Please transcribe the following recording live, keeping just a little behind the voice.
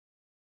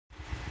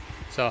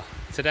So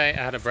today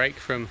I had a break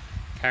from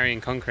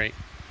carrying concrete.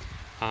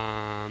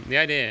 The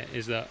idea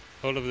is that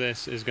all of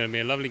this is going to be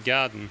a lovely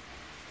garden,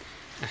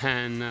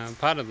 and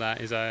part of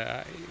that is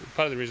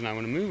part of the reason I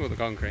want to move all the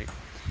concrete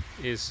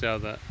is so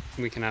that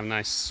we can have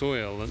nice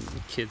soil and the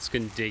kids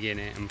can dig in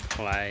it and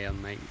play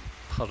and make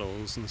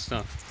puddles and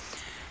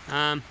stuff.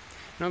 And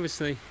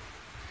obviously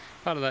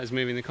part of that is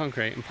moving the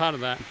concrete, and part of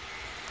that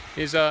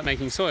is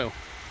making soil.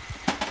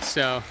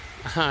 So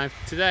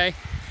today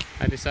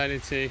I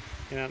decided to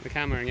get out the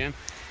camera again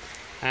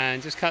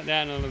and just cut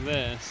down all of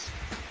this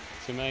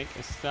to make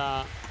a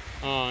start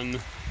on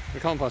the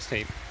compost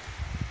heap,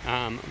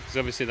 because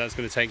obviously that's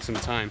going to take some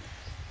time.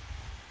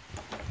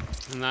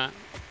 And that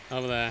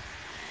over there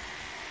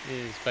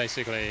is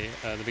basically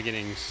the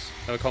beginnings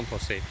of a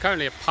compost heap.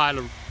 Currently a pile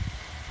of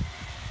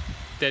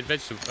dead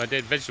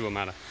vegetable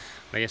matter.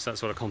 I guess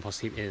that's what a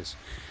compost heap is.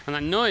 And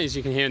that noise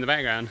you can hear in the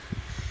background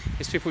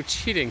is people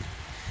cheating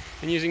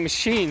and using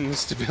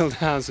machines to build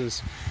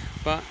houses.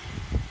 But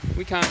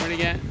we can't really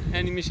get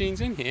any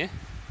machines in here,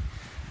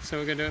 so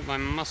we're going to do it by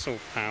muscle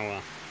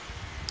power.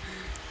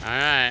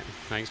 Alright,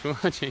 thanks for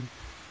watching.